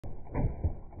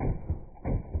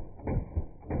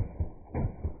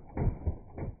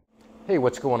Hey,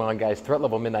 what's going on, guys? Threat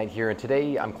Level Midnight here, and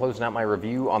today I'm closing out my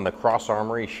review on the Cross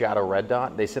Armory Shadow Red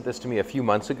Dot. They sent this to me a few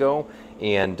months ago,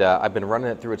 and I've been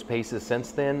running it through its paces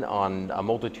since then on a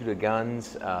multitude of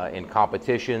guns, in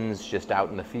competitions, just out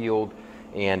in the field,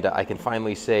 and I can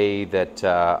finally say that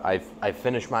I've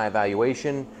finished my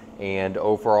evaluation, and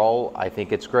overall, I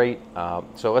think it's great.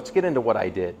 So let's get into what I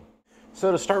did. So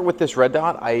to start with this red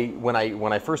dot, when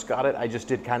I first got it, I just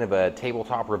did kind of a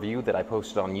tabletop review that I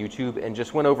posted on YouTube and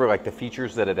just went over like the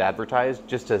features that it advertised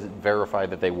just to verify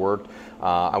that they worked.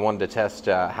 I wanted to test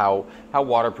how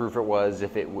waterproof it was,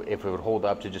 if it would hold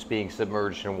up to just being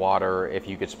submerged in water, if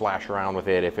you could splash around with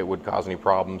it, if it would cause any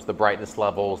problems, the brightness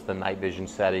levels, the night vision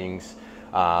settings,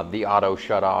 the auto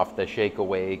shut off, the shake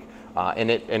awake, and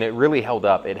it really held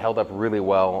up. It held up really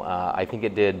well. I think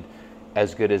it did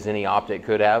as good as any optic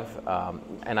could have,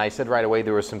 and I said right away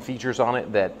there were some features on it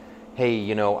that, hey,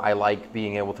 you know, I like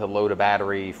being able to load a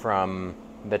battery from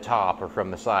the top or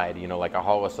from the side, you know, like a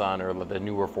Holosun or the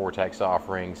newer Vortex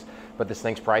offerings, but this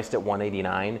thing's priced at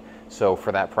 $189, so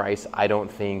for that price I don't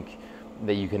think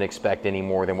that you can expect any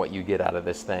more than what you get out of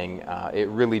this thing. It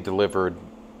really delivered.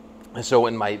 So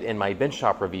in my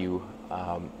benchtop review,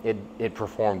 it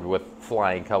performed with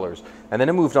flying colors, and then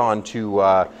it moved on to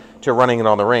running it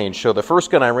on the range. So the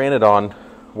first gun I ran it on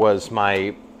was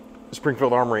my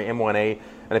Springfield Armory M1A,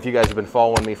 and if you guys have been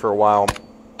following me for a while,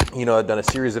 you know I've done a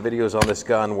series of videos on this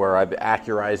gun where I've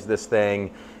accurized this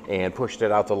thing and pushed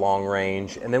it out to long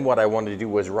range. And then what I wanted to do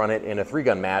was run it in a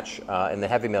 3-gun match in the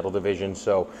heavy metal division,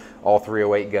 so all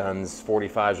 308 guns,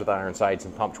 45s with iron sights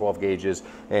and pump 12 gauges.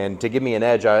 And to give me an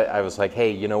edge, I was like,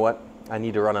 hey, you know what? I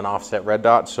need to run an offset red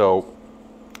dot, so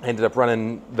I ended up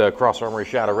running the Cross Armory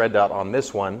Shadow Red Dot on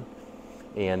this one,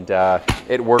 and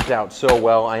it worked out so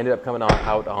well. I ended up coming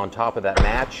out on top of that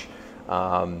match,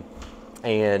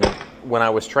 and when I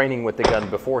was training with the gun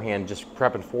beforehand, just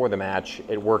prepping for the match,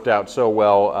 it worked out so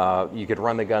well. You could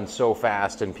run the gun so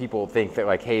fast, and people think that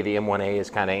like, hey, the M1A is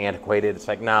kind of antiquated. It's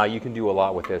like, nah, you can do a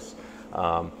lot with this.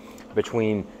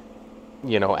 Between,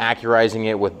 you know, accurizing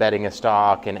it with bedding a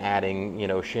stock and adding, you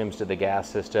know, shims to the gas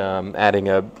system, adding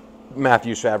a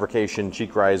Matthews fabrication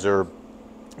cheek riser.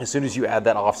 As soon as you add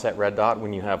that offset red dot,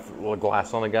 when you have a little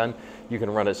glass on the gun, you can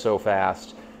run it so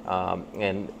fast,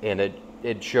 and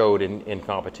it showed in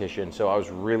competition. So I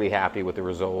was really happy with the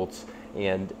results.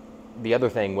 And the other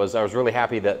thing was I was really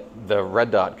happy that the red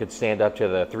dot could stand up to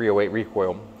the 308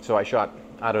 recoil. So I shot,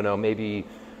 I don't know, maybe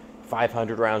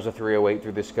 500 rounds of 308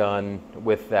 through this gun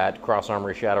with that Cross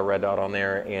Armory Shadow Red Dot on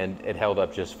there, and it held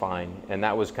up just fine. And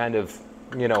that was kind of,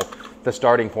 you know, the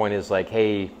starting point is like,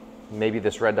 hey, maybe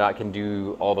this red dot can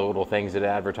do all the little things it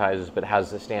advertises, but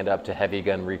has to stand up to heavy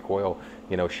gun recoil,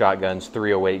 you know, shotguns,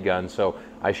 308 guns. So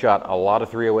I shot a lot of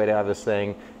 308 out of this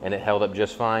thing, and it held up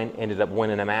just fine. Ended up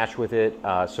winning a match with it,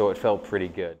 so it felt pretty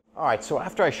good. All right, so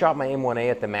after I shot my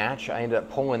M1A at the match, I ended up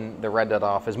pulling the red dot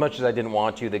off. As much as I didn't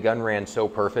want to, the gun ran so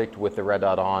perfect with the red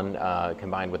dot on,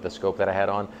 combined with the scope that I had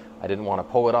on, I didn't want to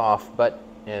pull it off, but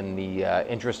in the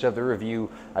interest of the review,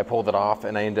 I pulled it off,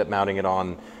 and I ended up mounting it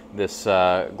on this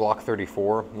Glock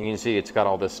 34. You can see it's got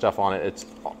all this stuff on it. It's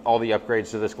all the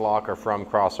upgrades to this Glock are from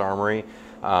Cross Armory.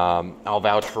 I'll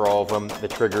vouch for all of them. The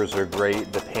triggers are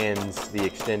great. The pins, the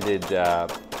extended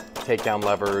takedown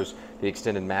levers, the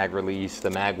extended mag release, the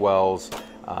mag wells,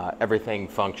 everything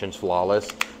functions flawless.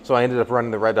 So I ended up running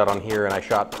the red dot on here, and I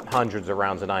shot hundreds of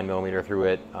rounds of 9mm through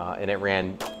it, and it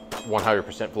ran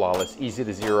 100% flawless, easy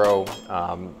to zero,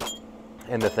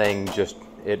 and the thing just,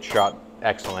 it shot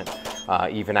excellent,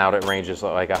 even out at ranges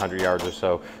like 100 yards or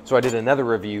so. So I did another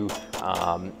review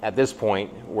at this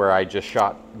point where I just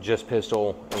shot just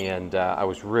pistol, and I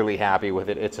was really happy with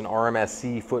it. It's an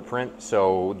RMSC footprint,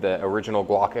 so the original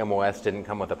Glock MOS didn't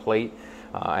come with a plate.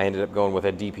 I ended up going with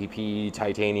a DPP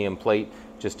titanium plate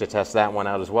just to test that one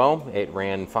out as well. It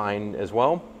ran fine as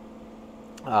well.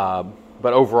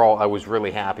 But overall, I was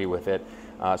really happy with it.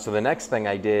 So the next thing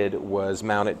I did was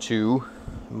mount it to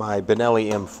my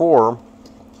Benelli M4,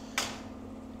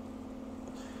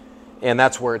 and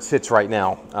that's where it sits right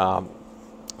now.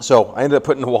 So I ended up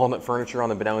putting the walnut furniture on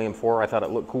the Benelli M4. I thought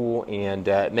it looked cool, and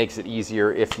it makes it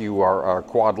easier if you are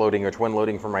quad loading or twin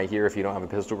loading from right here if you don't have a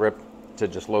pistol grip to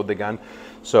just load the gun.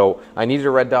 So I needed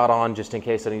a red dot on just in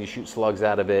case I need to shoot slugs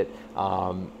out of it.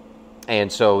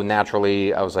 And so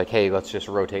naturally I was like, hey, let's just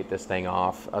rotate this thing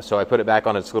off. So I put it back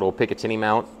on its little Picatinny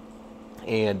mount,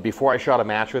 and before I shot a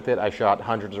match with it, I shot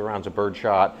hundreds of rounds of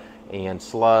birdshot and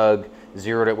slug,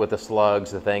 zeroed it with the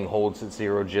slugs. The thing holds at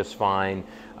zero just fine.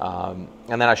 And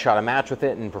then I shot a match with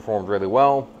it and performed really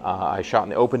well. I shot in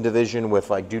the open division with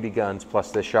like duty guns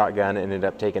plus this shotgun, ended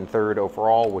up taking third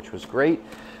overall, which was great.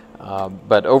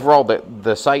 But overall,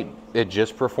 the site, it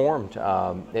just performed.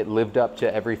 It lived up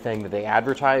to everything that they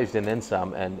advertised and then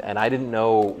some. And I didn't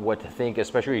know what to think,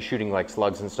 especially shooting like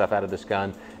slugs and stuff out of this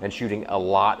gun and shooting a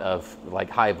lot of like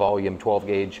high volume 12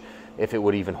 gauge, if it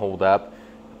would even hold up.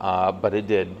 But it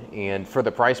did. And for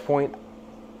the price point,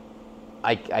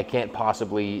 I can't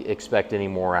possibly expect any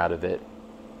more out of it.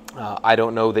 I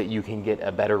don't know that you can get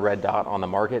a better red dot on the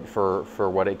market for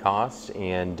what it costs.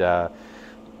 And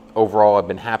overall, I've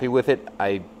been happy with it.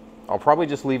 I'll probably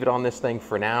just leave it on this thing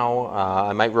for now.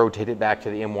 I might rotate it back to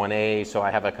the M1A, so I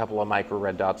have a couple of micro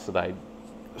red dots that I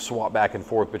swap back and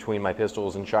forth between my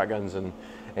pistols and shotguns and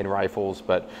rifles.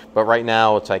 But right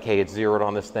now, it's like, hey, it's zeroed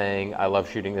on this thing. I love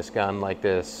shooting this gun like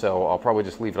this, so I'll probably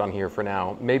just leave it on here for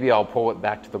now. Maybe I'll pull it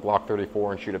back to the Glock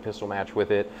 34 and shoot a pistol match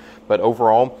with it. But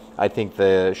overall, I think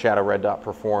the Shadow Red Dot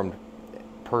performed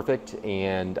perfect,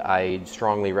 and I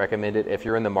strongly recommend it if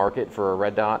you're in the market for a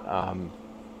red dot.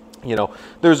 You know,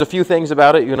 there's a few things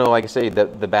about it, you know, like I say,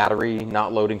 the battery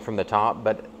not loading from the top,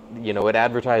 but you know, it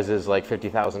advertises like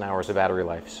 50,000 hours of battery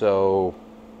life. So,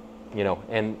 you know,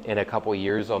 in a couple of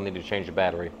years, I'll need to change the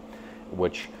battery,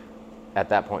 which at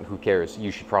that point, who cares? You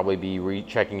should probably be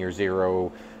rechecking your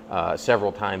zero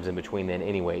several times in between then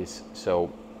anyways.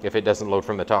 So if it doesn't load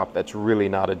from the top, that's really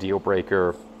not a deal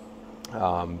breaker.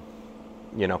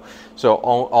 You know, so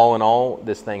all in all,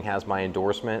 this thing has my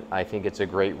endorsement. I think it's a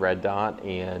great red dot,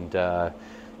 and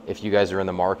if you guys are in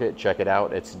the market, check it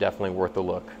out. It's definitely worth a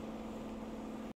look.